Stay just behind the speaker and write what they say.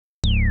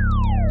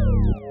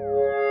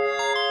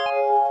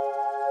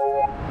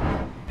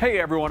Hey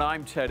everyone,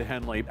 I'm Ted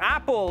Henley.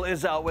 Apple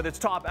is out with its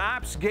top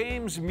apps,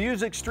 games,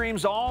 music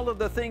streams, all of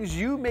the things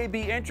you may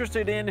be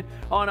interested in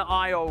on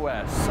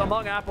iOS.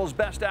 Among Apple's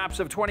best apps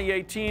of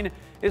 2018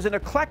 is an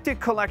eclectic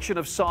collection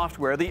of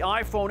software. The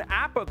iPhone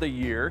app of the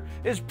year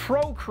is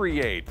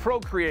Procreate.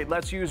 Procreate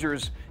lets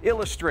users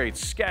illustrate,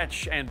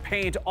 sketch, and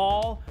paint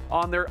all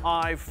on their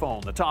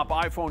iPhone. The top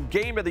iPhone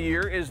game of the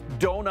year is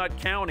Donut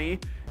County.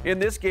 In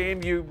this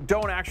game, you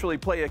don't actually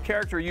play a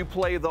character, you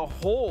play the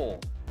whole.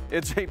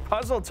 It's a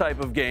puzzle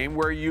type of game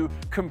where you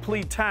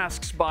complete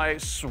tasks by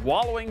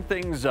swallowing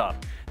things up.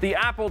 The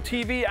Apple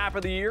TV app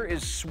of the year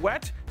is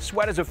Sweat.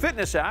 Sweat is a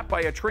fitness app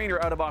by a trainer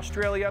out of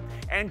Australia.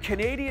 And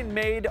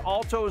Canadian-made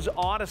Alto's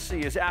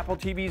Odyssey is Apple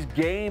TV's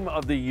game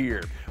of the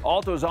year.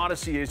 Alto's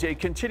Odyssey is a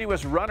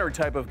continuous runner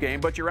type of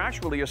game, but you're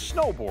actually a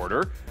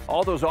snowboarder.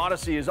 Alto's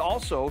Odyssey is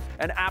also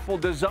an Apple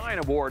Design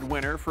Award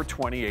winner for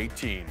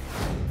 2018.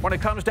 When it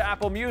comes to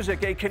Apple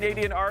Music, a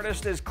Canadian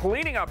artist is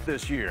cleaning up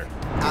this year.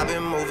 I've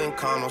been moving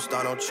calm, don't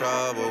start no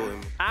trouble.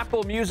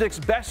 Apple Music's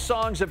best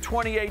songs of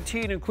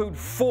 2018 include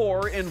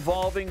 4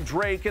 involving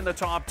Drake in the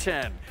top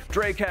 10.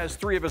 Drake has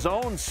 3 of his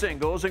own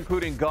singles,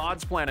 including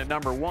God's Plan at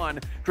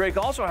 #1. Drake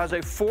also has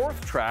a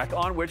 4th track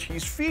on which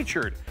he's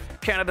featured.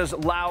 Canada's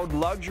Loud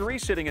Luxury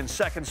sitting in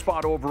 2nd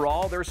spot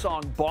overall. Their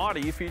song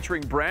Body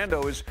featuring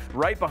Brando is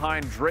right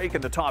behind Drake in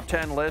the top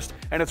 10 list.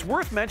 And it's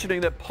worth mentioning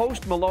that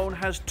Post Malone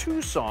has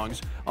 2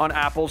 songs on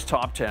Apple's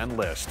top 10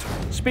 list.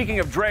 Speaking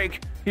of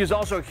Drake, he is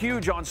also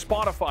huge on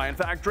Spotify. In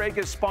fact, Drake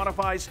is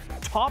Spotify's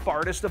top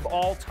artist of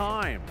all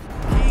time.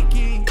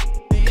 Kiki,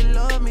 do you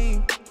love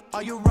me?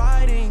 Are you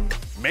riding?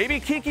 Maybe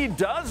Kiki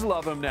does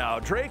love him now.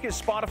 Drake is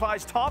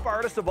Spotify's top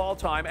artist of all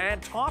time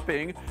and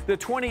topping the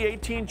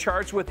 2018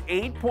 charts with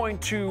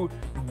 8.2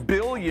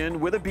 billion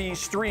with a B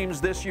streams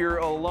this year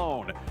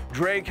alone.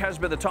 Drake has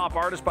been the top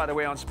artist, by the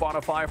way, on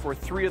Spotify for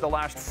 3 of the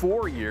last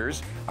 4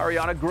 years.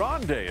 Ariana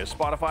Grande is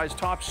Spotify's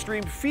top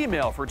streamed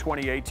female for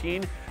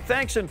 2018,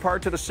 thanks in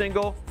part to the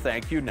single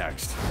Thank You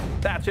Next.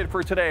 That's it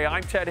for today.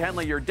 I'm Ted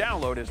Henley. Your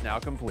download is now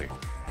complete.